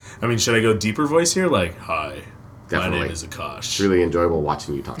I mean, should I go deeper voice here? Like, hi, Definitely. my name is Akash. It's really enjoyable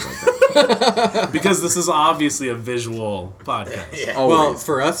watching you talk like that. Because this is obviously a visual podcast. Yeah. Well,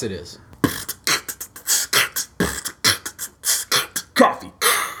 for us it is. Coffee.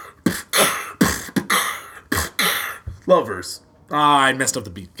 Lovers. I messed up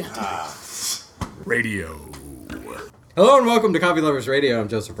the beat. Radio. Hello and welcome to Coffee Lovers Radio. I'm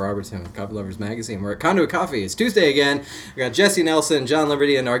Joseph Robertson with Coffee Lovers Magazine. We're at Conduit Coffee. It's Tuesday again. We got Jesse Nelson, John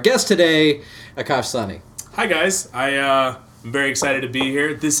Liberty, and our guest today, Akash Sani. Hi guys. I'm very excited to be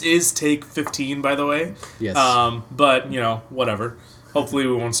here. This is take 15, by the way. Yes. But whatever. Hopefully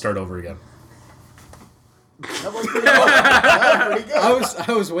we won't start over again. That was pretty good. That was pretty good.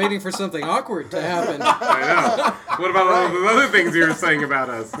 I was waiting for something awkward to happen. I know. What about all those other things you were saying about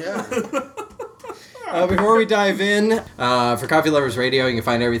us? Yeah. Before we dive in, for Coffee Lovers Radio, you can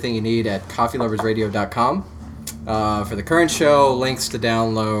find everything you need at coffeeloversradio.com. For the current show, links to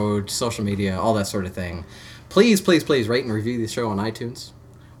download, social media, all that sort of thing. Please, please, please rate and review the show on iTunes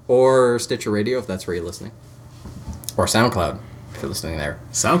or Stitcher Radio if that's where you're listening. Or SoundCloud if you're listening there.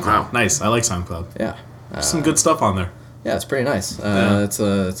 SoundCloud. Wow. Nice. I like SoundCloud. Yeah. Some good stuff on there. Yeah, it's pretty nice. Yeah. It's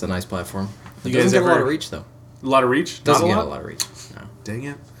a nice platform. It You doesn't guys get a lot ever- of reach though. A lot of reach? Doesn't Not get a lot of reach. No. Dang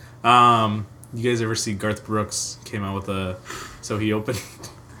it. You guys ever see Garth Brooks came out with so he opened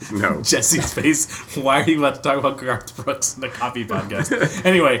No. Jesse's face. Why are you about to talk about Garth Brooks in the coffee podcast?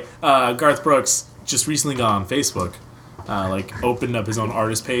 Anyway, Garth Brooks just recently got on Facebook, opened up his own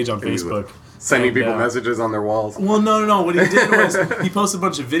artist page on Facebook. Sending And, people messages on their walls. Well, no. What he did was he posted a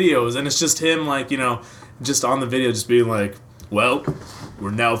bunch of videos, and it's just him, just on the video, just being like, "Well,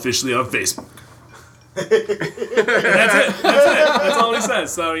 we're now officially on Facebook." And that's it. That's all he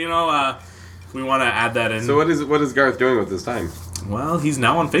says. So we want to add that in. So what is Garth doing with his time? Well, he's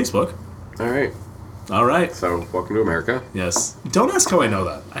now on Facebook. All right. All right. So welcome to America. Yes. Don't ask how I know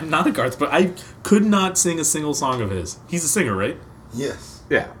that. I'm not a Garth, but I could not sing a single song of his. He's a singer, right? Yes.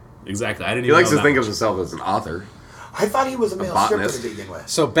 Yeah. Exactly. I didn't He even likes know to think that of himself as an author. I thought he was a male stripper botanist. to begin with.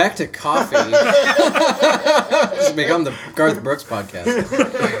 So back to coffee. This has become the Garth Brooks podcast.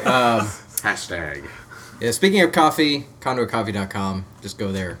 Hashtag. Yeah, speaking of coffee, conduitcoffee.com. Just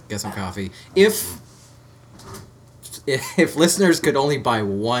go there, get some coffee. If listeners could only buy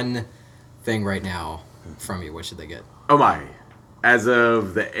one thing right now from you, what should they get? Oh my. As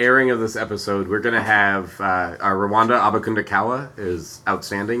of the airing of this episode, we're going to have our Rwanda Abakundakawa is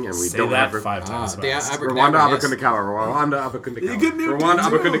outstanding, and we Say don't that have 5 times the fast. Rwanda Abracadabra, yes. Abakundakawa, Rwanda Abakundakawa, You can do Rwanda it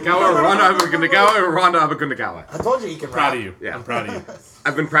too. Abakundakawa, Rwanda Abakundakawa, Rwanda Abakundakawa. I told you he can Proud rap. of you. Yeah. I'm proud of you.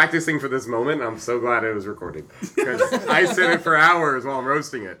 I've been practicing for this moment, and I'm so glad it was recorded. Because I sit it for hours while I'm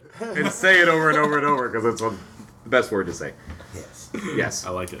roasting it, and say it over and over and over, because it's the best word to say. Yes. Yes. I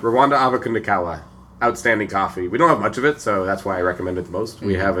like it. Rwanda Abakundakawa. Outstanding coffee. We don't have much of it, so that's why I recommend it the most.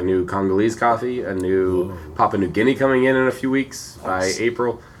 We have a new Congolese coffee, a new Papua New Guinea coming in a few weeks by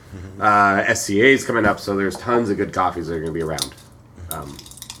April. SCA is coming up, so there's tons of good coffees that are going to be around.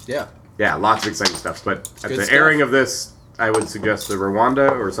 Yeah. Yeah, lots of exciting stuff. But at Good the stuff. airing of this, I would suggest the Rwanda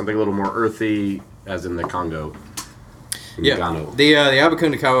or something a little more earthy, as in the Congo. Yeah. Ngano. The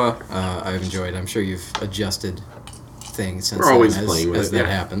Abacundakawa, I've enjoyed. I'm sure you've adjusted things since We're always then playing with as it, that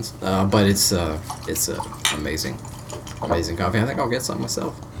yeah. happens. But it's amazing coffee. I think I'll get some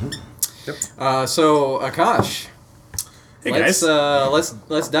myself. Yep. So Akash, Hey let's guys.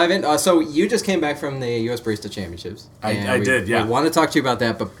 let's dive in. So you just came back from the U.S. Barista Championships. I and did, yeah. We want to talk to you about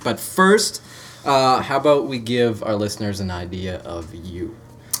that, but first, how about we give our listeners an idea of you?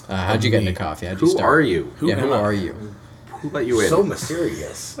 How'd you get into coffee? How'd you Who start? are you? Who are you? Who let you in? So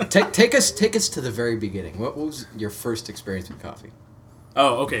mysterious. Take us to the very beginning. What was your first experience with coffee?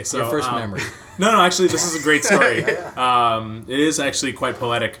 Oh, okay. So Your first memory. No, actually, this is a great story. It is actually quite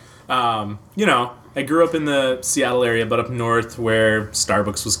poetic. I grew up in the Seattle area, but up north where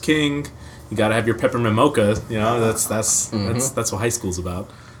Starbucks was king. You got to have your peppermint mocha. That's what high school's about.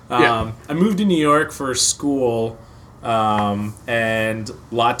 Yeah. I moved to New York for school, and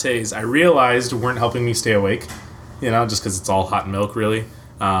lattes I realized weren't helping me stay awake. Just because it's all hot milk, really.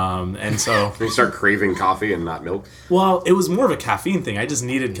 And so, You start craving coffee and not milk. well, it was more of a caffeine thing. I just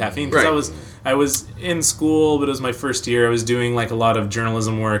needed caffeine because Right. I was in school, but it was my first year. I was doing a lot of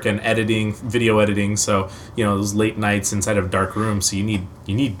journalism work and editing, video editing. So those late nights inside of dark rooms. So you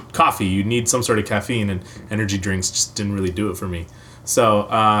need coffee. You need some sort of caffeine, and energy drinks just didn't really do it for me. So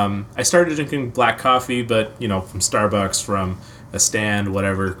I started drinking black coffee, but from Starbucks, from a stand,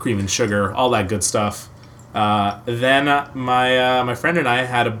 whatever, cream and sugar, all that good stuff. Then my friend and I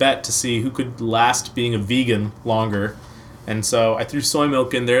had a bet to see who could last being a vegan longer. And so I threw soy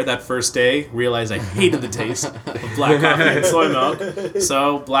milk in there that first day, realized I hated the taste of black coffee and soy milk.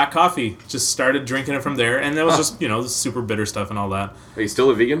 So black coffee, just started drinking it from there. And that was just, the super bitter stuff and all that. Are you still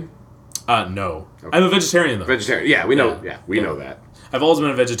a vegan? No. Okay. I'm a vegetarian, though. Vegetarian. Yeah, we know. Yeah, we know that. I've always been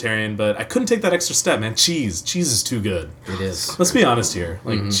a vegetarian, but I couldn't take that extra step, man. Cheese is too good. It is. Let's be honest here,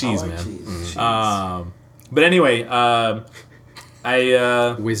 cheese, man. Cheese. But anyway,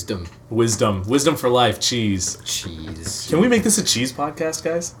 wisdom for life, cheese. Cheese. Can we make this a cheese podcast,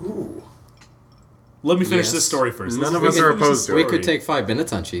 guys? Ooh. Let me finish Yes. this story first. None of us are opposed to We it. could take 5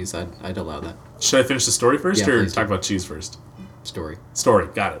 minutes on cheese. I'd allow that. Should I finish the story first, Yeah, or please talk do. about cheese first? Story. Story,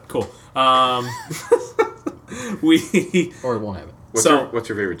 got it. Cool. We. Or it won't have it. What's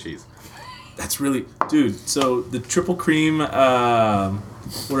your favorite cheese? That's really, dude. So the triple cream. What are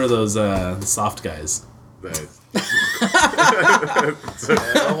those? The soft guys. I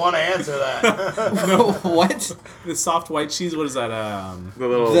don't want to answer that. What? The soft white cheese. What is that? The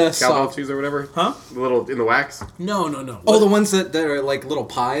little The cowbell soft- cheese or whatever? Huh? The little in the wax? No. Oh, the ones that are like little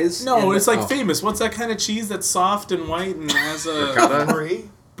pies? No, And- it's like oh. famous. What's that kind of cheese that's soft and white and has a Ricotta? Brie?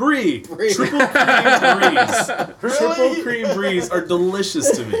 brie? Brie. Triple cream bries. Really? Triple cream bries are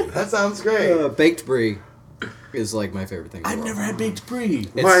delicious to me. That sounds great. Baked brie is like my favorite thing. in the I've world. never had baked brie.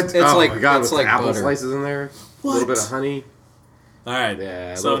 It's, What? It's oh like my god, it's with like apple butter. slices in there. A What? little bit of honey. All right.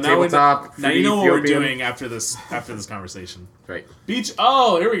 Yeah, So little now we tabletop, now you know what we're Ethiopian. doing after this conversation. Right. Beach.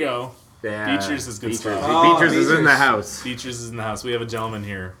 Oh, here we go. Yeah. Beechers is good stuff. Oh, Beechers is in the Beechers. house. Beechers is in the house. We have a gentleman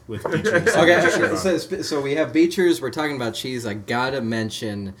here with Beechers. Okay, so we have Beechers. We're talking about cheese. I gotta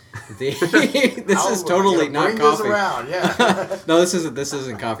mention the. This is totally not bring coffee. This around, yeah. No, this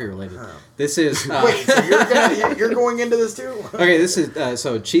isn't coffee related. This is. Wait, so you're going into this too? Okay, this is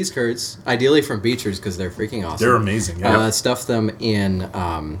so cheese curds, ideally from Beechers because they're freaking awesome. They're amazing. Yeah. Stuff them in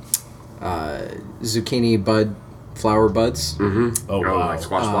zucchini flower buds. Oh Oh, wow. like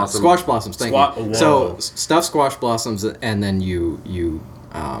squash blossom. Squash blossoms. Thank Whoa. you. So stuff squash blossoms and then you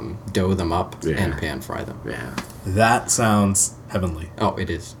dough them up Yeah. and pan fry them. Yeah. That sounds heavenly. Oh, it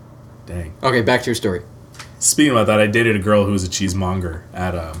is. Dang. Okay, back to your story. Speaking about that, I dated a girl who was a cheesemonger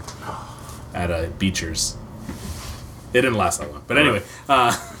at Beechers. It didn't last that long, but anyway.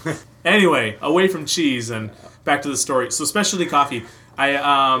 Anyway, away from cheese and back to the story. So specialty coffee. I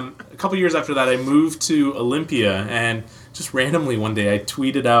a couple years after that, I moved to Olympia, and just randomly one day I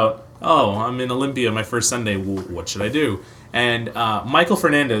tweeted out, "Oh, I'm in Olympia, my first Sunday. Well, what should I do?" And Michael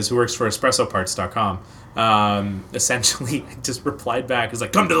Fernandez, who works for EspressoParts.com, essentially just replied back, "He's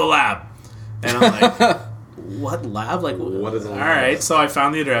like, come to the lab," and I'm like. What lab? Like, What is a all lab? right, so I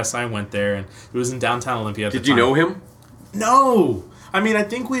found the address. I went there, and it was in downtown Olympia. At Did the you time. know him? No. I mean, I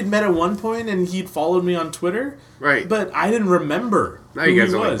think we had met at one point, and he'd followed me on Twitter. Right. But I didn't remember. Now who you guys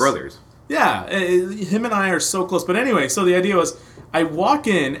he are like was. brothers. Yeah, him and I are so close. But anyway, so the idea was, I walk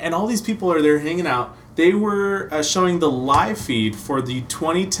in, and all these people are there hanging out. They were showing the live feed for the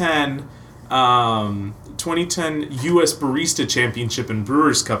 2010 U.S. Barista Championship and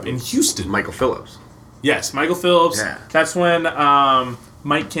Brewers Cup in Houston. Michael Phillips. Yes, Michael Phillips. Yeah. That's when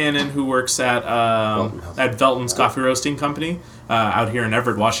Mike Cannon, who works at Velton's Coffee Roasting Company out here in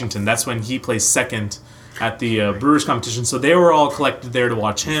Everett, Washington, that's when he placed second at the Brewers competition. So they were all collected there to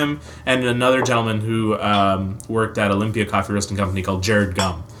watch him, and another gentleman who worked at Olympia Coffee Roasting Company called Jared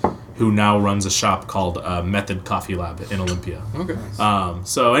Gum, who now runs a shop called Method Coffee Lab in Olympia. Okay.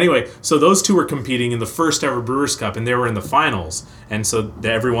 So anyway, so those two were competing in the first ever Brewers Cup, and they were in the finals. And so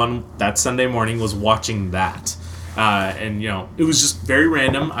everyone that Sunday morning was watching that. And, it was just very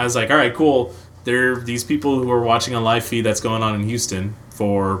random. I was like, all right, cool. There are these people who are watching a live feed that's going on in Houston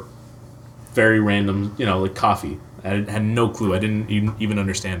for very random, like coffee. I had no clue. I didn't even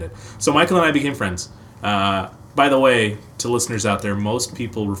understand it. So Michael and I became friends. By the way, to listeners out there, most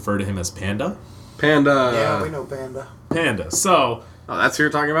people refer to him as Panda. Panda. Yeah, we know Panda. Panda. So... Oh, that's who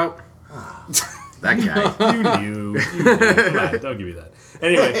you're talking about? That guy. You knew. Come on, don't give me that.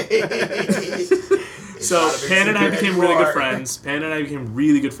 Anyway, so Pan and I became really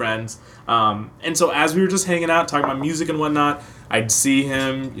good friends. And so as we were just hanging out, talking about music and whatnot, I'd see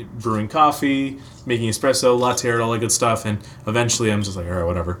him brewing coffee, making espresso, latte art, all that good stuff. And eventually I'm just like, all right,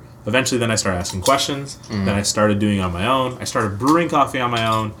 whatever. Eventually then I started asking questions. Then I started doing it on my own. I started brewing coffee on my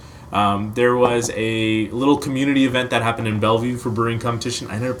own. There was a little community event that happened in Bellevue for brewing competition.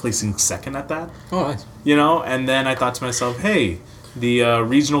 I ended up placing second at that. Oh, nice. And then I thought to myself, hey, the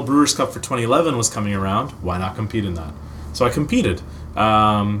Regional Brewers Cup for 2011 was coming around. Why not compete in that? So I competed.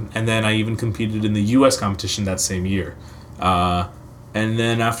 And then I even competed in the U.S. competition that same year. And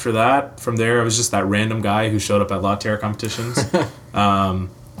then after that, from there, I was just that random guy who showed up at latte art competitions.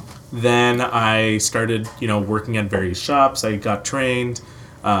 then I started, working at various shops. I got trained.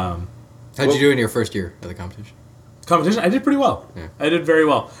 How'd you do in your first year of the competition? I did pretty well. Yeah. I did very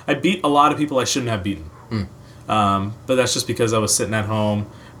well. I beat a lot of people I shouldn't have beaten. But that's just because I was sitting at home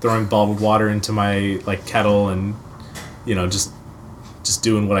throwing bottled water into my kettle and just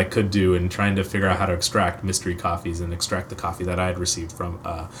doing what I could do and trying to figure out how to extract mystery coffees and extract the coffee that I had received from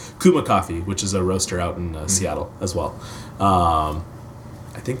Kuma Coffee, which is a roaster out in Seattle as well.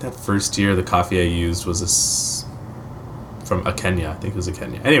 I think that first year the coffee I used was from a Kenya. I think it was a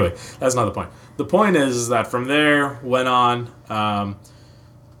Kenya. Anyway, that's not the point. The point is that from there, went on,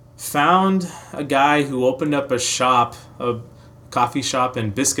 found a guy who opened up a coffee shop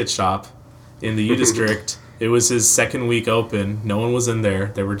and biscuit shop in the U District. It was his second week open. No one was in there.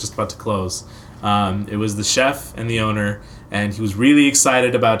 They were just about to close. It was the chef and the owner, and he was really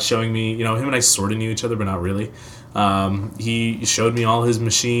excited about showing me, him and I sort of knew each other, but not really. He showed me all his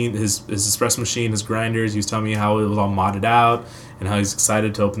machine, his espresso machine, his grinders. He was telling me how it was all modded out and how he's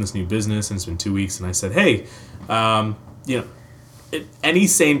excited to open this new business, and it's been 2 weeks. And I said, hey, any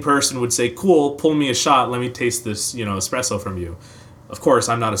sane person would say, cool, pull me a shot, let me taste this, espresso from you. Of course,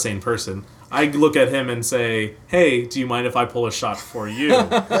 I'm not a sane person. I look at him and say, hey, do you mind if I pull a shot for you?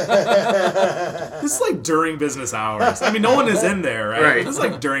 This is like during business hours. I mean, no one is in there, right? This is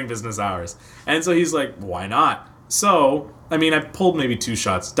like during business hours. And so he's like, why not? So, I mean, I pulled maybe 2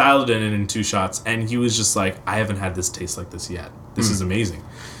 shots, dialed it in 2 shots, and he was just like, I haven't had this taste like this yet. This is amazing.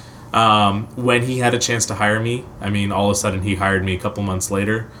 When he had a chance to hire me, I mean, all of a sudden he hired me a couple months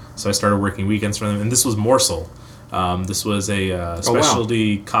later. So I started working weekends for them, and this was Morsel. This was a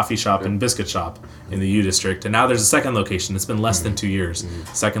specialty coffee shop and biscuit shop in the U District, and now there's a second location. It's been less than 2 years.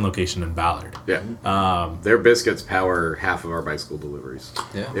 Second location in Ballard. Yeah. Their biscuits power half of our bicycle deliveries.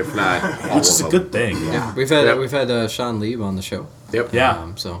 Yeah. If not, Which is a good thing. Yeah. We've had Sean Lieb on the show. Yep.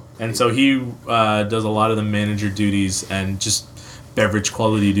 Yeah. So he does a lot of the manager duties and just beverage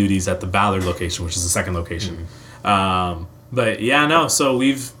quality duties at the Ballard location, which is the second location. But yeah, no. So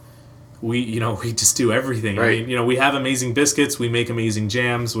we just do everything. Right. I mean, we have amazing biscuits. We make amazing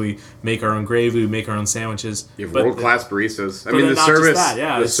jams. We make our own gravy. We make our own sandwiches. You have world-class baristas. I but mean, then the not just service, that,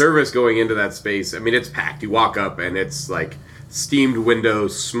 yeah, the it's- service going into that space. I mean, it's packed. You walk up and it's like steamed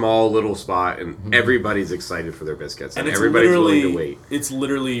windows, small little spot, and everybody's excited for their biscuits, and it's everybody's willing literally- to wait. It's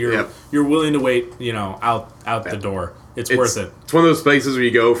literally you're Yep. willing to wait. Out the door. It's worth it. It's one of those places where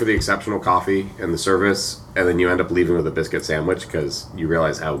you go for the exceptional coffee and the service, and then you end up leaving with a biscuit sandwich because you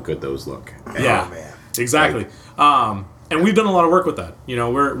realize how good those look. Yeah, man. exactly. And we've done a lot of work with that.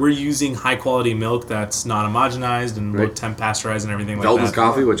 We're using high quality milk that's not homogenized and low temp pasteurized and everything like Belton's that.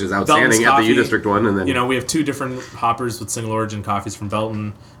 coffee, which is outstanding at the U District one, and then we have 2 different hoppers with single origin coffees from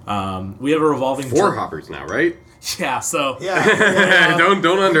Belton. We have a revolving 4 hoppers now, right? Yeah, so Yeah. don't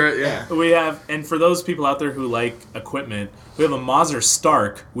under it. Yeah. we have, and for those people out there who like equipment, we have a Moser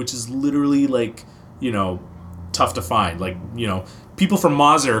Stark, which is literally tough to find. People from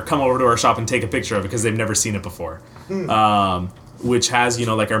Moser come over to our shop and take a picture of it because they've never seen it before. Which has,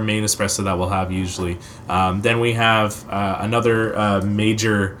 our main espresso that we'll have usually. Then we have another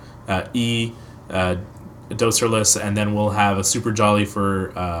major doserless, and then we'll have a super jolly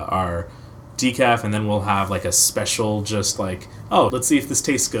for our decaf, and then we'll have a special let's see if this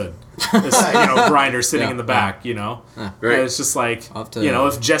tastes good. This grinder sitting in the back, Right. And it's just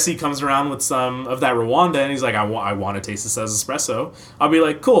if Jesse comes around with some of that Rwanda and he's like, I want to taste this as espresso, I'll be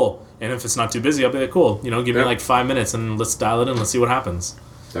like, cool. And if it's not too busy, I'll be like, cool. Give me 5 minutes and let's dial it in. Let's see what happens.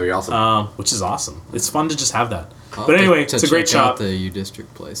 That'd be awesome. Which is awesome. It's fun to just have that. But anyway, it's a great check out shop. the U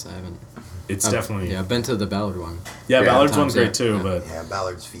District place. I haven't. It's definitely I've been to the Ballard one. Yeah, Ballard's times, one's great yeah. too, Yeah. but Yeah,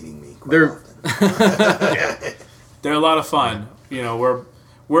 Ballard's feeding me quite They're- often. they're a lot of fun.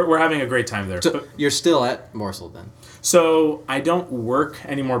 We're having a great time there. So you're still at Morsel then? So I don't work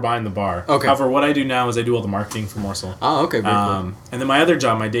anymore behind the bar. Okay. However, what I do now is I do all the marketing for Morsel. Oh, okay, very cool. And then my other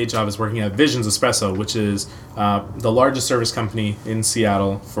job, my day job, is working at Visions Espresso, which is the largest service company in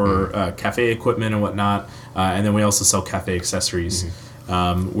Seattle for cafe equipment and whatnot. And then we also sell cafe accessories.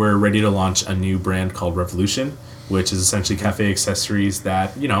 We're ready to launch a new brand called Revolution, which is essentially cafe accessories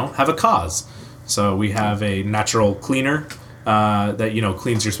that have a cause. So we have a natural cleaner that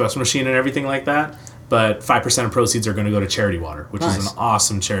cleans your espresso machine and everything like that. But 5% of proceeds are going to go to Charity Water, which is an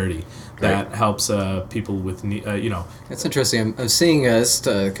awesome charity that helps people with That's interesting. I'm seeing it's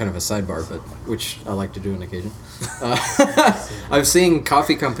kind of a sidebar, but which I like to do on occasion. I'm seeing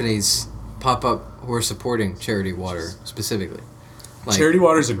coffee companies pop up who are supporting Charity Water specifically. Charity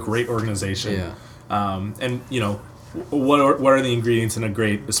Water is a great organization. Yeah. And what are the ingredients in a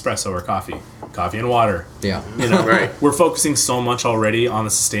great espresso or coffee? Coffee and water. Yeah. You know, Right. We're focusing so much already on the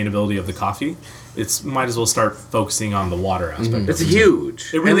sustainability of the coffee. It's might as well start focusing on the water aspect. It's of it.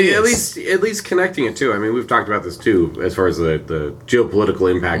 huge. It really and is. At least connecting it too. I mean, we've talked about this too, as far as the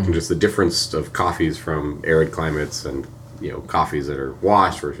geopolitical impact and just the difference of coffees from arid climates and coffees that are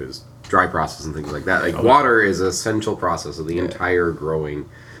washed versus dry process and things like that. Like water is an essential process of the entire growing,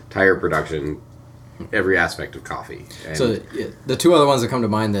 entire production, every aspect of coffee. And So the two other ones that come to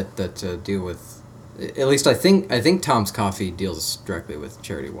mind that deal with, at least I think Tom's Coffee deals directly with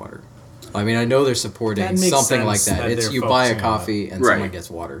charity water. I mean, I know they're supporting That makes something like sense that. that It's they're you buy a focusing on coffee and Right. someone gets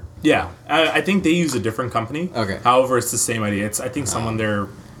water. Yeah, I think they use a different company. Okay. However, it's the same idea. It's I think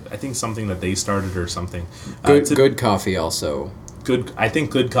something that they started or something. Good coffee also. Good. I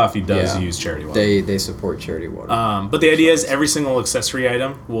think Good Coffee does use charity water. They support charity water. But the idea is every single accessory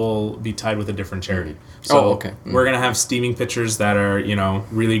item will be tied with a different charity. So Oh, okay. We're gonna have steaming pitchers that are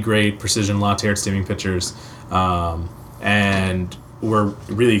really great precision latte art steaming pitchers, and we're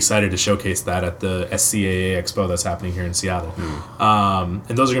really excited to showcase that at the SCAA Expo that's happening here in Seattle. And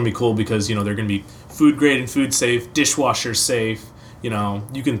those are gonna be cool because they're gonna be food grade and food safe, dishwasher safe. You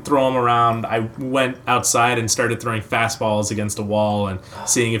can throw them around. I went outside and started throwing fastballs against a wall and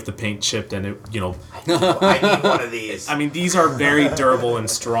seeing if the paint chipped, and it. I need one of these. I mean, these are very durable and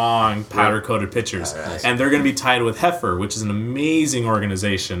strong powder-coated pitchers, and they're going to be tied with Heifer, which is an amazing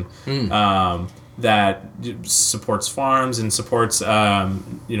organization that supports farms and supports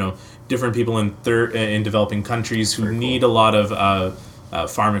different people in developing countries who need a lot of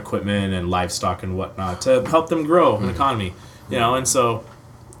farm equipment and livestock and whatnot to help them grow an economy. And so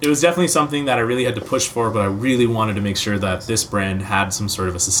it was definitely something that I really had to push for, but I really wanted to make sure that this brand had some sort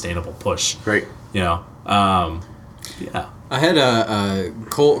of a sustainable push. Great. Yeah. I had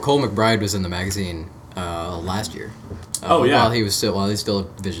Cole McBride was in the magazine last year. Oh, yeah. While he's still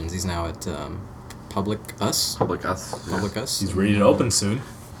at Visions, he's now at Public Us. Public us. Public Us. He's ready to open soon.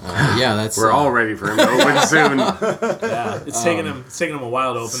 Yeah, that's. We're all ready for him to open soon. Yeah, it's taking him a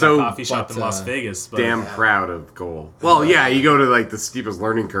while to open so- that coffee shop in but, Las Vegas. But Damn proud of Cole. Well, yeah, you go to like the steepest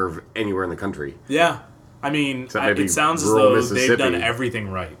learning curve anywhere in the country. yeah, I mean, Except maybe it sounds as rural though they've done Mississippi.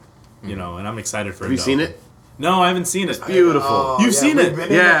 everything right. And I'm excited for. Have you seen it? No, I haven't seen it. Beautiful. Oh, You've seen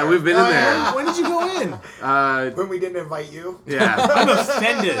it? Yeah, we've been in there. When did you go in? When we didn't invite you. Yeah. I'm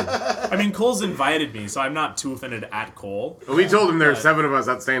offended. I mean, Cole's invited me, so I'm not too offended at Cole. We told him there are 7 of us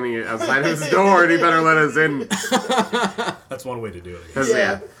outstanding outside his door, and he better let us in. That's one way to do it. 'Cause,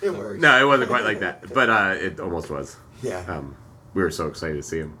 It works. No, it wasn't quite like that, but it almost was. Yeah. We were so excited to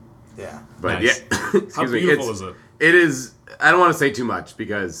see him. Yeah. But Nice. yeah, How excuse me. beautiful is it? It is. I don't want to say too much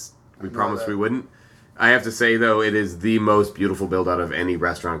because we promised that. we wouldn't. I have to say though, it is the most beautiful build out of any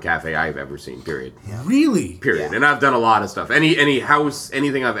restaurant cafe I've ever seen. Period. Really? Period. Yeah. And I've done a lot of stuff. Any house,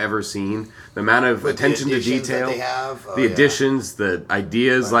 anything I've ever seen. The amount of With the attention to additions that detail, they have. Oh, the yeah. additions, the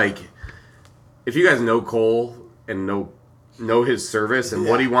ideas. Like, if you guys know Cole and know his service and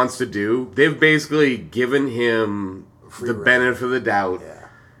what Yeah. he wants to do, they've basically given him the rein. benefit of the doubt Yeah.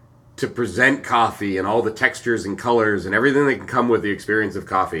 to present coffee and all the textures and colors and everything that can come with the experience of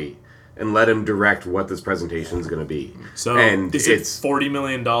coffee, and let him direct what this presentation is going to be. So and is it $40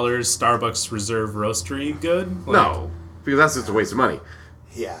 million Starbucks Reserve Roastery good? no, because that's just a waste of money.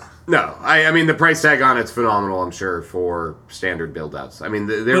 Yeah. No, I mean the price tag on it's phenomenal. I'm sure for standard build outs. I mean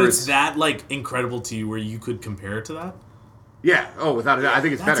there But was it's that incredible to you where you could compare it to that? yeah. Oh, without a doubt, I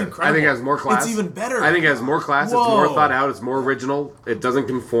think it's That's better. incredible. I think it has more class. It's even better. I think it has more class. It's more Whoa. thought out. It's more original. It doesn't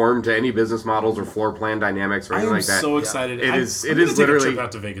conform to any business models or floor plan dynamics or I anything am like that. so excited. It I'm is gonna take literally- a trip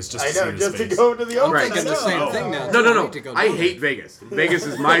out to Vegas just to I see know, his just to face. go to the open. Right. thinking the same thing now. No. I need to go I down hate Vegas. Vegas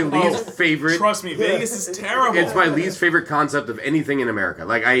is my least favorite. Trust me, Vegas is terrible. It's my least favorite concept of anything in America.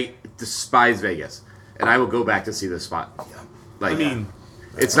 Like, I despise Vegas, and I will go back to see this spot. Like, I mean,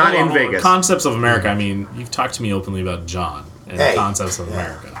 it's not in hold on. Vegas. Concepts of America. I mean, you've talked to me openly about John and Hey. Concepts of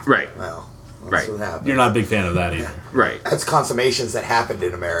America. Right, Well, that's Right. what happens. You're not a big fan of that either. right. That's consummations that happened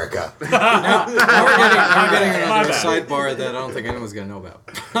in America. Now we're getting My another bad. sidebar that I don't think anyone's gonna know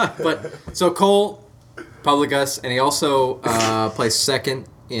about. But so Cole, Public Us, and he also placed second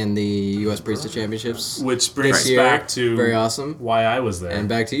in the U.S. Barista Championships. Which brings This us year. back to Very awesome. why I was there. And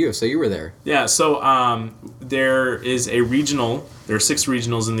back to you. So you were there. Yeah, so there is a regional. There are 6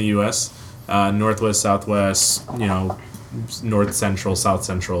 regionals in the U.S. Northwest, Southwest, North Central, South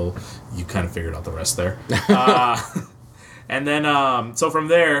Central. You kind of figured out the rest there. And then, so from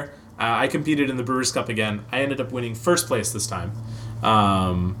there, I competed in the Brewers Cup again. I ended up winning first place this time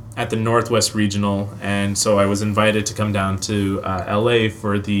at the Northwest Regional. And so I was invited to come down to L.A.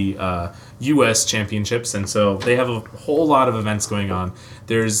 for the U.S. championships, and so they have a whole lot of events going on.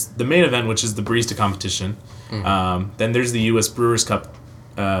 There's the main event, which is the barista competition. Then there's the U.S. Brewers Cup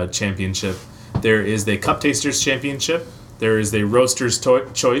championship. There is the Cup Tasters championship. There is the Roasters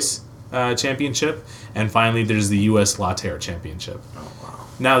Choice championship, and finally there's the U.S. Latte Art championship. Oh, wow.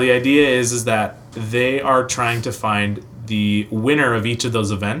 Now the idea is that they are trying to find the winner of each of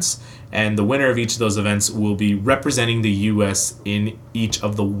those events, and the winner of each of those events will be representing the U.S. in each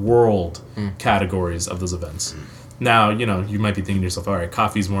of the world categories of those events. Now, you might be thinking to yourself, all right,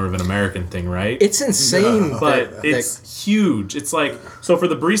 coffee's more of an American thing, right? It's insane. But it's huge. It's like, so for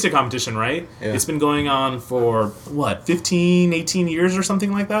the barista competition, right? Yeah. It's been going on for, 15, 18 years or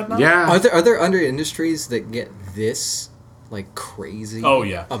something like that now? Yeah. Are there other industries that get this like crazy? Oh,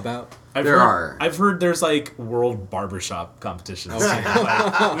 yeah. About I've heard there's like world barbershop competitions. Okay.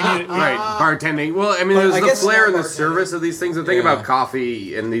 Right, bartending. Well, I mean, But there's I the guess- flair and the service of these things. The thing Yeah. about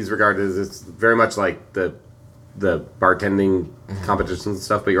coffee in these regards is it's very much like the bartending competitions and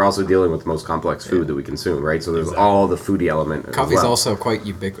stuff, but you're also dealing with the most complex food that we consume, right? So there's Exactly. all the foodie element. as Coffee's well. also quite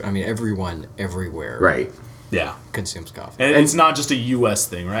ubiquitous. I mean, everyone everywhere Right. Yeah. consumes coffee. And it's not just a U.S.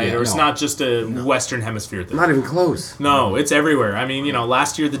 thing, right? Yeah, or it's no. not just a Western Hemisphere thing. Not even close. No, it's everywhere. I mean,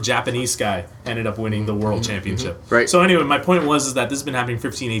 last year the Japanese guy ended up winning the world championship. Right. So anyway, my point was that this has been happening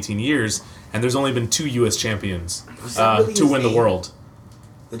 15, 18 years, and there's only been 2 U.S. champions Was that really to his win the name? world.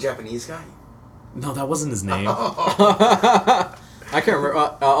 The Japanese guy? No, that wasn't his name. I can't remember.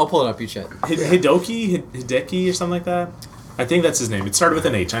 I'll pull it up. You chat. Hideki or something like that. I think that's his name. It started with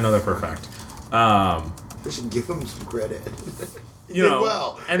an H. I know that for a fact. We should give him some credit. You know,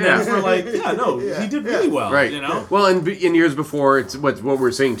 well. and then Yeah. for like, he did really well. Right. You know. Well, in years before, it's what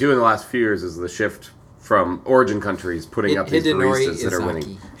we're seeing too in the last few years is the shift from origin countries putting up these Hidenori baristas that are winning.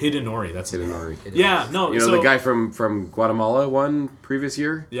 Izaki. Hidenori. That's it. Hidenori. Yeah. No. You know, the guy from Guatemala won previous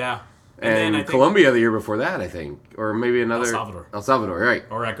year. Yeah. And then I think- Colombia the year before that, I think. Or maybe another... El Salvador. right.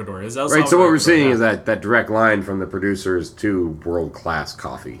 Or Ecuador. Is Right, so what we're seeing is that direct line from the producers to world-class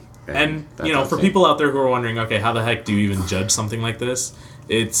coffee. And, that's for it. people out there who are wondering, okay, how the heck do you even judge something like this?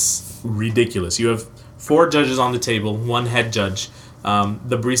 It's ridiculous. You have 4 judges on the table, 1 head judge.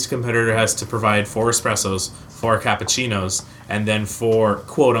 The barista competitor has to provide 4 espressos, 4 cappuccinos, and then 4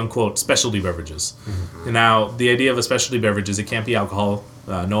 quote-unquote specialty beverages. Now, the idea of a specialty beverage is it can't be alcohol,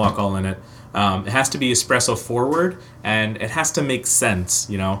 no alcohol in it. It has to be espresso forward, and it has to make sense,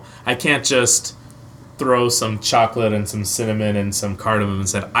 I can't just throw some chocolate and some cinnamon and some cardamom and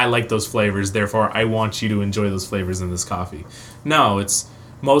said, I like those flavors, therefore I want you to enjoy those flavors in this coffee. No, it's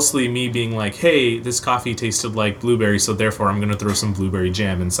mostly me being like, hey, this coffee tasted like blueberry, so therefore I'm going to throw some blueberry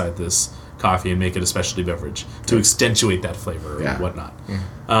jam inside this coffee and make it a specialty beverage to accentuate that flavor or whatnot.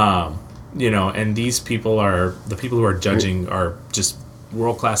 And these people the people who are judging are just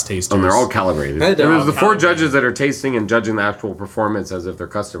world-class tasters. And they're all calibrated. They're There's all the 4 calibrated. judges that are tasting and judging the actual performance as if they're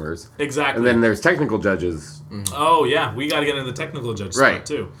customers. Exactly. And then there's technical judges. Oh, yeah, we got to get into the technical judge Right. spot,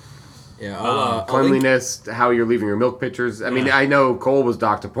 too. Yeah. I'll link- Cleanliness, how you're leaving your milk pitchers. I mean, I know Cole was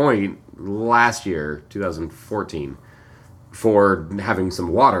docked a point last year, 2014, for having some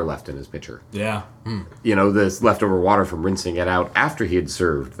water left in his pitcher. Yeah. This leftover water from rinsing it out after he had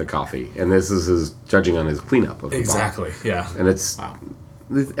served the coffee. And this is his judging on his cleanup of the Exactly, yeah. bottle. And it's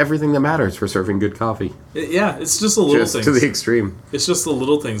everything that matters for serving good coffee. Yeah, it's just the little Just things. to the extreme. It's just the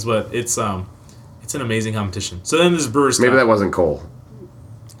little things, but it's an amazing competition. So then there's Brewers Maybe Cup. that wasn't Cole.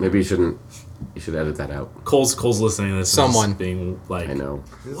 Maybe you should edit that out. Cole's listening to this. and Someone. just being like, I know.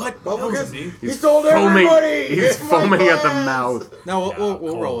 what? Well, That wasn't because me. he told Foaming, everybody! he's It's my foaming at the class! mouth. No, Yeah, we'll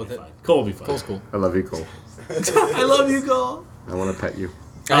Cole roll will with be it. fine. Cole will be fine. Cole's cool. I love you, Cole. I love you, Cole. I want to pet you.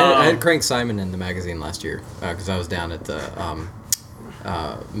 I had Craig Simon in the magazine last year because I was down at the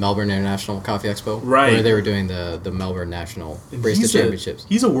Melbourne International Coffee Expo, Right. where they were doing the Melbourne National Barista He's Championships.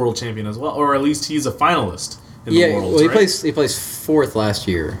 He's a world champion as well, or at least he's a finalist in Yeah, the world. well, he right? placed 4th last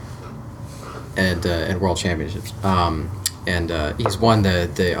year at World Championships, and he's won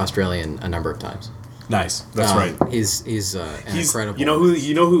the Australian a number of times. Nice. That's right. He's an incredible. You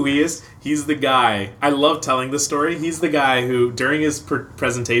know who he is? He's the guy. I love telling this story. He's the guy who during his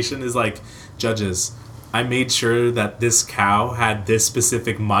presentation is like, judges, I made sure that this cow had this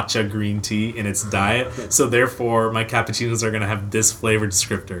specific matcha green tea in its diet, so therefore my cappuccinos are gonna have this flavor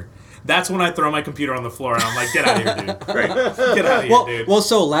descriptor. That's when I throw my computer on the floor and I'm like, get out of here, dude. Right. Get out of here, dude. Well,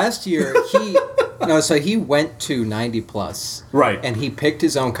 so last year he went to 90 plus. Right. And he picked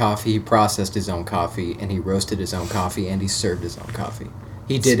his own coffee, he processed his own coffee, and he roasted his own coffee, and he served his own coffee.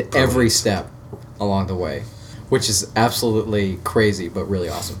 He did every step along the way, which is absolutely crazy, but really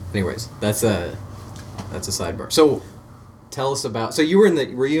awesome. Anyways, that's a sidebar. So, tell us about. So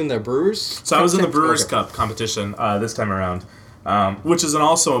were you in the Brewers? So I was in the Brewers Okay. Cup competition this time around, which is an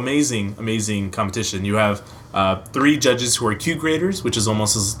also amazing competition. You have 3 judges who are Q graders, which is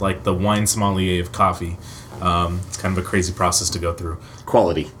almost as like the wine sommelier of coffee. It's kind of a crazy process to go through.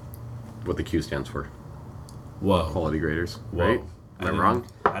 Quality, what the Q stands for. Whoa. Quality graders, Whoa. right? Am I wrong?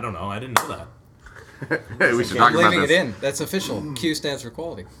 I don't know. I didn't know that. We should I'm talk about leaving this. it in. That's official. Q stands for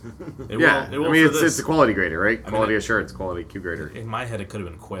quality. It Yeah, will, it will I mean for it's a quality grader, right? mean, Quality assurance, quality Q grader. In my head, it could have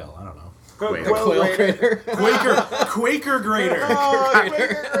been quail. I don't know. Wait. Quail grader. Quaker grader.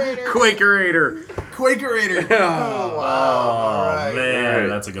 Quakerator. Quakerator. Oh, wow. All right. Man,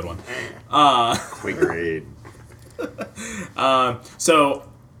 that's a good one. Quakerade.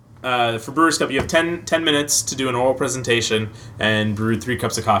 For Brewers Cup, you have 10 minutes to do an oral presentation and brew 3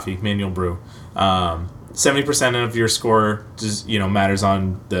 cups of coffee, manual brew. 70% of your score just, matters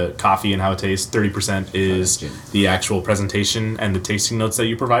on the coffee and how it tastes. 30% is the actual presentation and the tasting notes that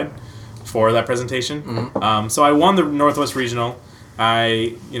you provide for that presentation. Mm-hmm. So I won the Northwest Regional.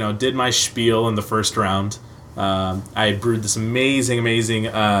 I, did my spiel in the first round. I brewed this amazing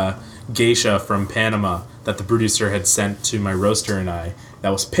geisha from Panama that the producer had sent to my roaster and I. That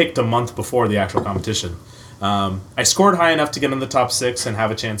was picked a month before the actual competition. I scored high enough to get in the top 6 and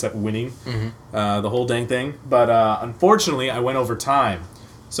have a chance at winning the whole dang thing. But unfortunately, I went over time.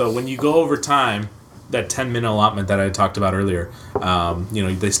 So when you go over time, that 10-minute allotment that I talked about earlier,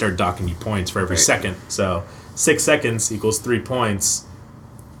 they start docking you points for every second. So 6 seconds equals 3 points.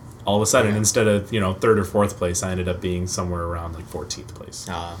 All of a sudden, instead of 3rd or 4th place, I ended up being somewhere around like 14th place.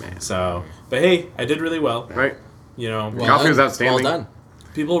 So, but hey, I did really well. Right. Coffee was outstanding. Well done.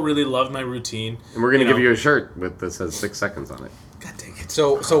 People really loved my routine. And we're going to give you a shirt that says 6 seconds on it. God dang it.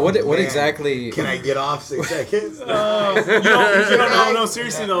 So what Man, exactly? Can I get off 6 seconds? No,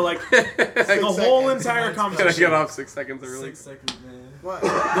 seriously though, like the whole entire Can I competition. get off 6 seconds early? 6 seconds, man. What?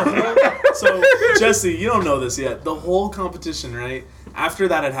 So Jesse, you don't know this yet. The whole competition, right? After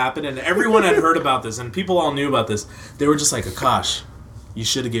that had happened, and everyone had heard about this, and people all knew about this. They were just like, "Akash, you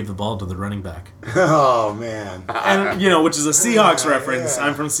should have gave the ball to the running back." Oh, man. And which is a Seahawks reference. Yeah.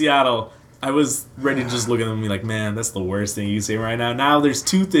 I'm from Seattle. I was ready to just look at them and be like, "Man, that's the worst thing you say right now." Now there's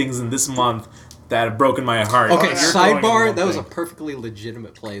 2 things in this month that have broken my heart. Okay, You're throwing in sidebar. one That was a thing. perfectly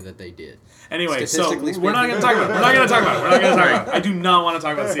legitimate play that they did. Anyway, so Statistically we're not going to speaking. talk about it. We're not going to talk about it. I do not want to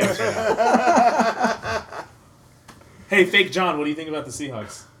talk about the Seahawks right now. Hey, Fake John, what do you think about the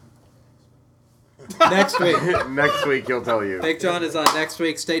Seahawks? Next week. Next week he'll tell you. Fake John is on next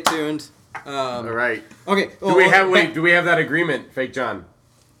week. Stay tuned. All right. Okay. Do we have that agreement, Fake John?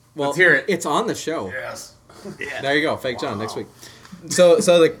 Well, let's hear it. It's on the show. Yes. There you go. Fake John next week. So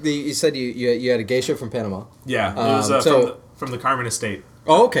you said you had a geisha from Panama. Yeah, it was from the Carmen Estate.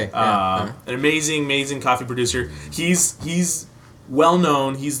 Oh, okay. Yeah. An amazing coffee producer. He's well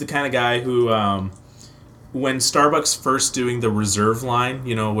known. He's the kind of guy who, when Starbucks first doing the Reserve line,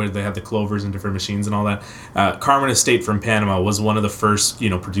 where they had the clovers and different machines and all that, Carmen Estate from Panama was one of the first,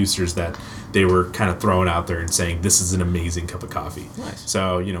 producers that they were kind of throwing out there and saying, this is an amazing cup of coffee. Nice.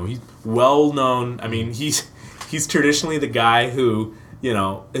 So, he's well known. I mean, he's traditionally the guy who,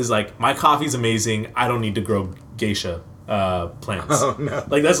 is like, my coffee's amazing. I don't need to grow geisha plants. Oh, no.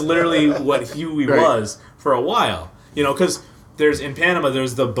 Like, that's literally what Huey Right. was for a while. Because in Panama,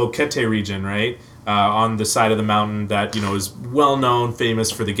 there's the Boquete region, right? On the side of the mountain that, is well known, famous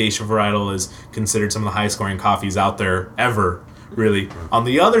for the geisha varietal, is considered some of the highest scoring coffees out there ever, really. On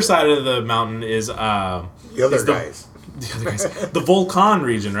the other side of the mountain is The other guys. the Volcan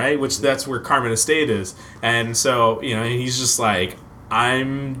region, right? Which that's where Carmen Estate is. And so, he's just like,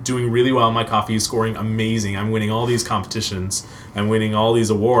 I'm doing really well. My coffee is scoring amazing. I'm winning all these competitions. I'm winning all these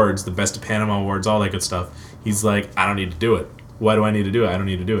awards, the Best of Panama awards, all that good stuff. He's like, I don't need to do it. Why do I need to do it? I don't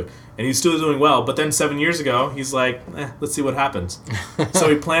need to do it. And he's still doing well. But then 7 years ago, he's like, let's see what happens. So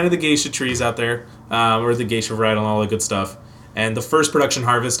he planted the geisha trees out there, or the geisha varietal and all that good stuff. And the first production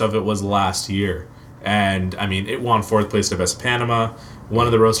harvest of it was last year. And, I mean, it won 4th place to Best of Panama. One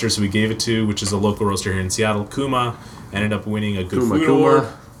of the roasters who we gave it to, which is a local roaster here in Seattle, Kuma, ended up winning a Good Food Award.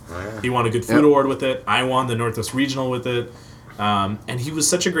 He won a Good Food Award with it. I won the Northwest Regional with it. And he was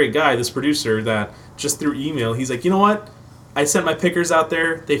such a great guy, this producer, that just through email, he's like, you know what? I sent my pickers out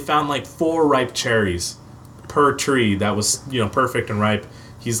there. They found like 4 ripe cherries per tree that was, perfect and ripe.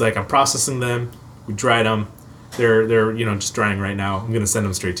 He's like, I'm processing them. We dried them. They're just drying right now. I'm going to send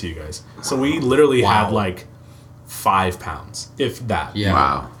them straight to you guys. So we literally had like 5 pounds, if that. Yeah.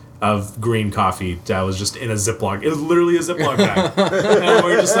 Wow. Of green coffee that was just in a Ziploc. It was literally a Ziploc bag. And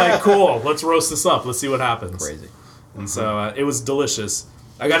we were just like, cool, let's roast this up. Let's see what happens. Crazy. And so it was delicious.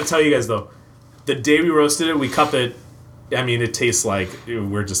 I got to tell you guys, though, the day we roasted it, we cup it I mean, it tastes like,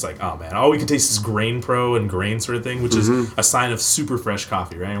 we're just like, oh man, all we can taste is Grain Pro and grain sort of thing, which is a sign of super fresh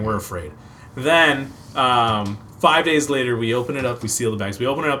coffee, right? And we're afraid. Then, 5 days later, we open it up, we seal the bags. We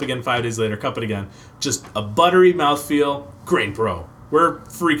open it up again 5 days later, cup it again. Just a buttery mouthfeel, Grain Pro. We're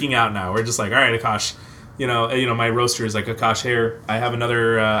freaking out now. We're just like, all right, Akash. You know, my roaster is like, Akash, here, I have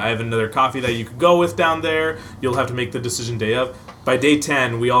another coffee that you could go with down there. You'll have to make the decision day of. By day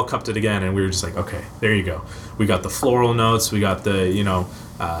 10, we all cupped it again, and we were just like, okay, there you go. We got the floral notes, we got the,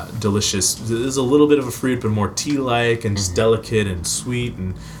 delicious, there's a little bit of a fruit, but more tea-like and just delicate and sweet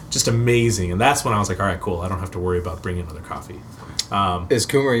and just amazing. And that's when I was like, all right, cool, I don't have to worry about bringing another coffee. Is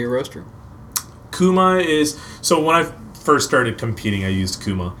Kuma your roaster? Kuma is, so when I first started competing, I used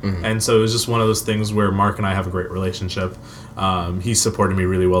Kuma. And so it was just one of those things where Mark and I have a great relationship. He supported me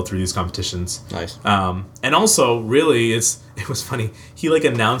really well through these competitions. Nice. And also, really, it was funny. He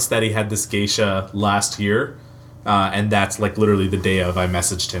announced that he had this geisha last year, and that's literally the day of. I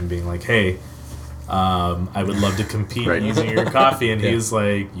messaged him being like, "Hey, I would love to compete using your coffee," and he was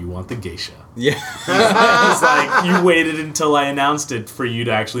like, "You want the geisha?" Yeah. He's like, "You waited until I announced it for you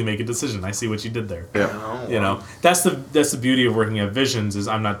to actually make a decision. I see what you did there." Yeah. That's the beauty of working at Visions is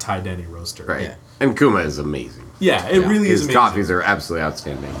I'm not tied to any roaster. Right. Yeah. And Kuma is amazing. Yeah, it really is His amazing. coffees are absolutely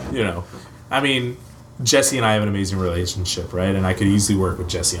outstanding. I mean, Jesse and I have an amazing relationship, right? And I could easily work with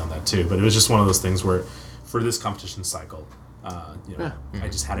Jesse on that too. But it was just one of those things where, for this competition cycle, I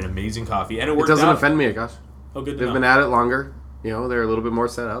just had an amazing coffee, and it worked out. It doesn't offend me, Akash. Oh, good to They've know. been at it longer. They're a little bit more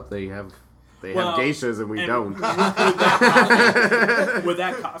set up. They have geishas and we don't. With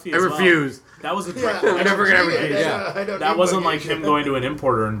that coffee, I as refuse. Well, that was a I'm never gonna ever geisha. Yeah. That wasn't like him going to an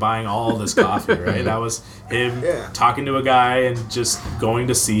importer and buying all this coffee, right? That was him talking to a guy and just going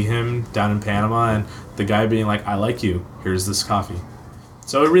to see him down in Panama, and the guy being like, "I like you. Here's this coffee."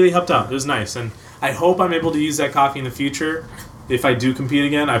 So it really helped out. It was nice, and I hope I'm able to use that coffee in the future. If I do compete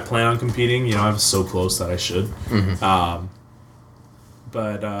again, I plan on competing. I'm so close that I should.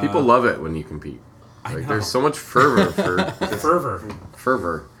 But People love it when you compete. I know. There's so much fervor for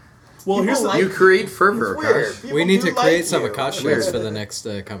fervor. Well, People here's the like- you create fervor, It's weird. Akash. People We need do to create like some you. Akash Weird. shirts for the next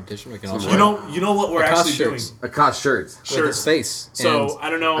competition. We can all Some share you know what we're Akash actually shirts. doing. Akash shirts. with his Shirts. face. So I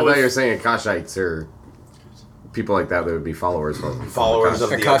don't know. I thought you were saying Akashites or people like that would be followers of Followers Akash. of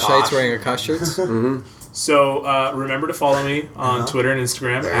the Akashites Akash. wearing Akash shirts. So remember to follow me on Twitter and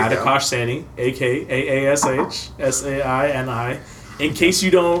Instagram There you at go. Akash Sani, AKAASH SAINI. In case you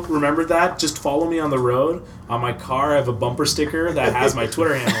don't remember that, just follow me on the road. On my car, I have a bumper sticker that has my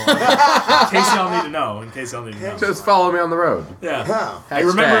Twitter handle on it. In case y'all need to know. Just follow me on the road. Yeah. Oh. I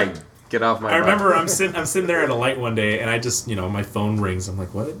remember. Get off my I butt. remember I'm sitting there at a light one day, and I just, my phone rings. I'm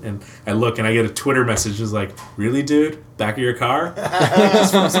like, what? And I look, and I get a Twitter message. It's like, really, dude? Back of your car?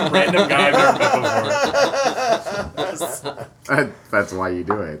 Just from some random guy I've never met before. That's why you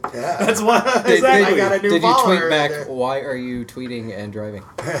do it. That's what. Did, Exactly. I got a new did you follower tweet right back, there. why are you tweeting and driving?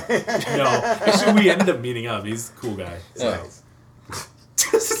 No, actually, we ended up meeting up. He's a cool guy. So. Oh.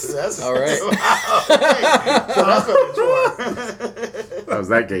 That's, All right. Wow. Okay. So that's what it's for. That was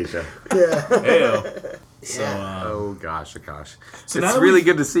that geisha. Heyo. So, Oh gosh, Akash. So now it's that really we've-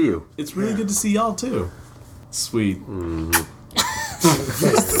 good to see you. it's really good to see y'all too. Sweet.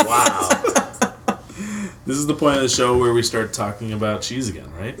 Wow. This is the point of the show where we start talking about cheese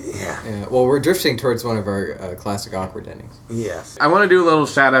again, right? Yeah. Yeah, well, we're drifting towards one of our classic awkward endings. Yes. I want to do a little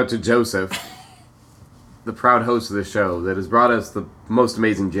shout out to Joseph, the proud host of the show, that has brought us the most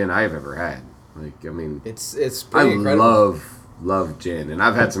amazing gin I have ever had. It's I pretty incredible. love gin, and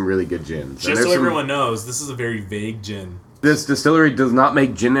I've had some really good gins. And Just there's so some- everyone knows, this is a very vague gin. This distillery does not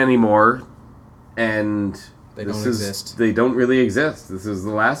make gin anymore, and They this don't is- exist. They don't really exist. This is the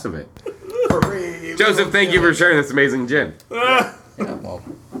last of it. For me, Joseph, thank you for sharing this amazing gin. Yeah, well,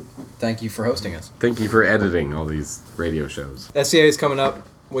 thank you for hosting us. Thank you for editing all these radio shows. SCA is coming up.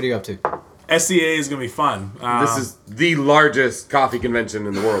 What are you up to? SCA is going to be fun. This is the largest coffee convention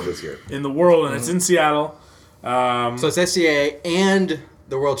in the world this year. in the world, and it's in Seattle. So it's SCA and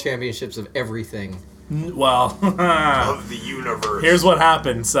the World Championships of everything. Well, of the universe. here's what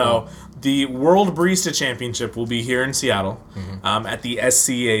happened. So the World Barista Championship will be here in Seattle at the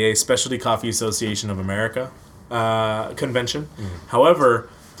SCAA, Specialty Coffee Association of America convention. However,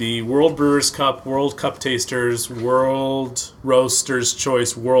 the World Brewers Cup, World Cup Tasters, World Roasters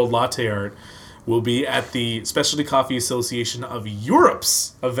Choice, World Latte Art will be at the Specialty Coffee Association of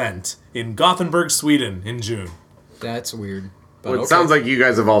Europe's event in Gothenburg, Sweden in June. That's weird. But Well, it okay. sounds like you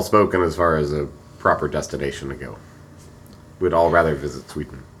guys have all spoken as far as a proper destination to go. We'd all rather visit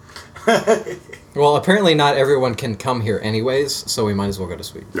Sweden. Well, apparently not everyone can come here anyways, so we might as well go to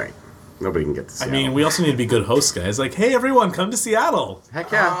Sweden. Right. Nobody can get to I Seattle. mean, we also need to be good hosts, guys. Like, hey, everyone, come to Seattle.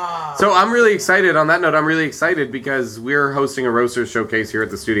 Heck yeah. So I'm really excited. On that note, I'm really excited because we're hosting a Roasters Showcase here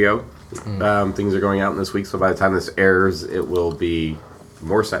at the studio. Things are going out in this week, so by the time this airs, it will be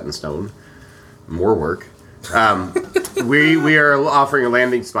more set in stone, more work. We are offering a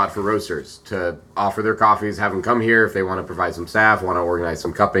landing spot for roasters to offer their coffees, have them come here if they want to provide some staff, want to organize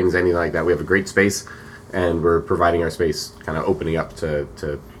some cuppings, anything like that. We have a great space, and we're providing our space, kind of opening up to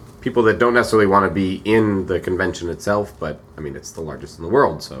people that don't necessarily want to be in the convention itself, but I mean, it's the largest in the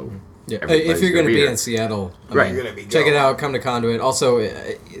world, so Yeah. everybody's If you're going to be there. in Seattle, I Right. mean, You're gonna be check going. it out. Come to Conduit. Also,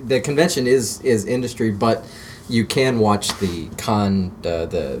 the convention is industry, but you can watch the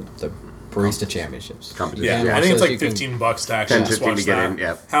barista championships. Competition. Yeah, You can I watch think it's those. like You can- $15 to actually 10, just 15 watch to get that. in,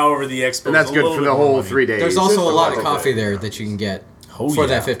 yeah. However, the expo And that's is a good little for the bit more whole money. 3 days. There's also a lot of Okay. coffee there that you can get Oh, for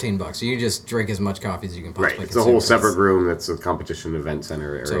yeah. that $15. You can just drink as much coffee as you can possibly Right, it's a consume. whole separate room that's a competition event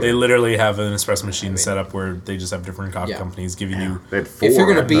center area. They literally have an espresso machine set up where they just have different coffee Yeah. companies giving you. They had 4 If you're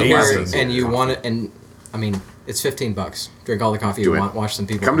going to be here Amazing and you coffee. want it, and I mean, it's $15. Drink all the coffee Do you it. want. Watch some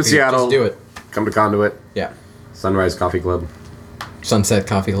people. Come to compete. Seattle. Just do it. Come to Conduit, Yeah. Sunrise Coffee Club. Sunset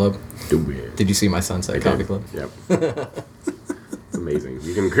Coffee Club. Do it. Did you see my Sunset Coffee Club? Yep. It's amazing.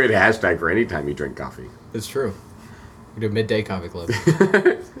 You can create a hashtag for any time you drink coffee. It's true. We do a midday coffee club.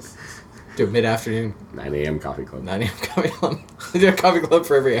 Do a mid-afternoon 9 a.m. Coffee Club. 9 a.m. coffee club. We do a coffee club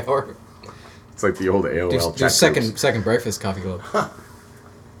for every hour. It's like the old AOL Do chat second breakfast coffee club.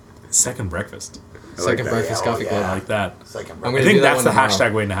 Second breakfast. I like Second that. breakfast Yeah, coffee oh, club. I like that. Second I'm break. I gonna think do that that's the one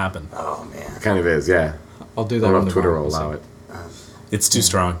tomorrow. hashtag waiting to happen. Oh man. Kind of is, yeah. I'll do I that don't know one if Twitter tomorrow, will so. allow it. It's too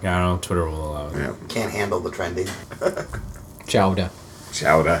strong. Yeah, I don't know if Twitter will allow it. Yeah. Can't handle the trending. Chowda.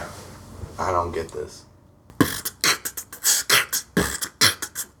 Chowda. I don't get this.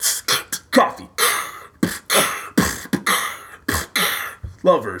 Coffee.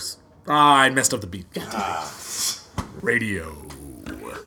 Lovers. Ah, I messed up the beat. Radio.